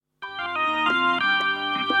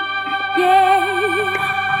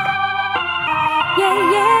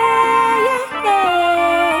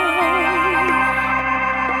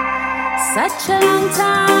Such a long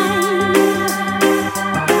time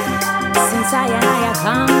since I and I have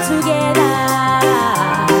come together.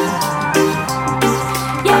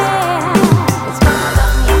 Yeah, it's been a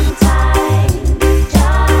long, long time.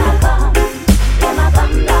 Jah come, let my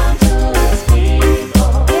come down to His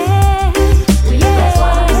people. Yeah, yeah.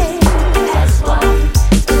 As one.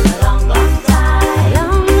 It's been a long, long time.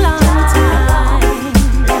 Long, long time.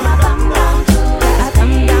 Let my come down to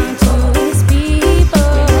His people.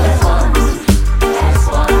 As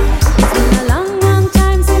one. It's been a long, long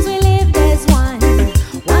time since we lived as one.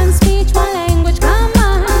 One speech, one language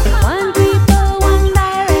common. One people, one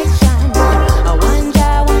direction. A one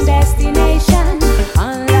Jah, one destination.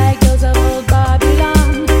 Unlike those of old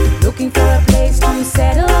Babylon, looking for a place to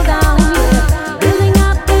settle down. Building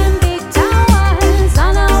up them big towers,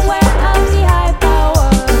 unaware of the high power.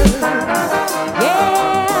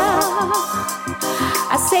 Yeah,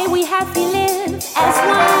 I say we have to live as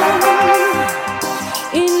one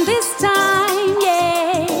in this time,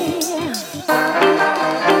 yeah.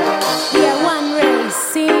 We are one race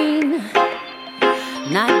seen,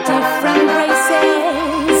 not different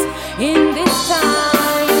races in this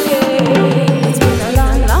time, yeah. It's been a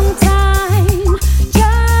long, long time.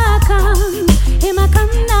 Jah come, Him a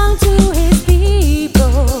come down to His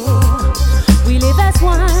people. We live as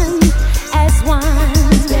one, as one.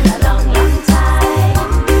 It's been a long, long time.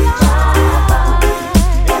 Jah come,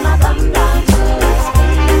 Him a come down to His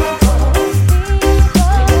people.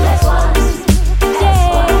 We live as one, yeah.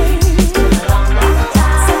 It's been a long, long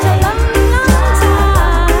time. Such a long, long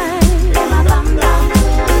time. Him a come down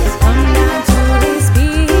to His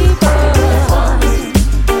people.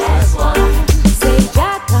 As one. Say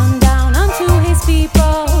Jah come down unto His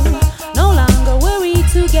people. No longer weary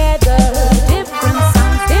together. Different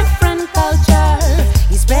sounds, different culture.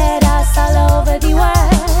 He spread us all over the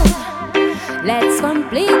world. Let's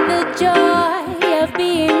complete the joy of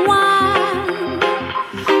being one.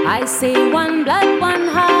 I say one blood, one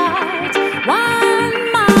heart,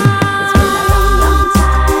 one mind. It's been a long, long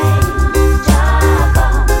time. Jah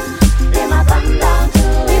come, Him a come down to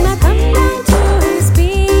His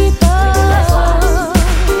people.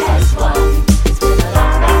 As one. It's been a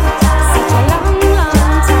long, long time. Such a long,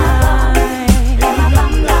 long time. Him a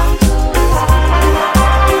come down to His people.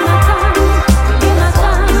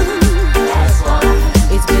 As one.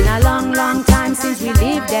 It's been a long, long time since we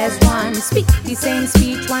lived as one. Speak the same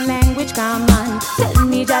speech, one language common. Tell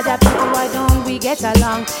me, Jaja people, why don't we get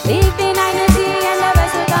along? Live in unity and love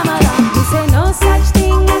as we come along. We say no such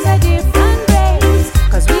thing as a different race,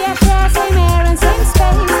 'cause we are share same air and same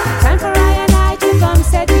space. Time for I and I to come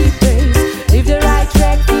set the praise. Live the right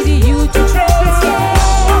track,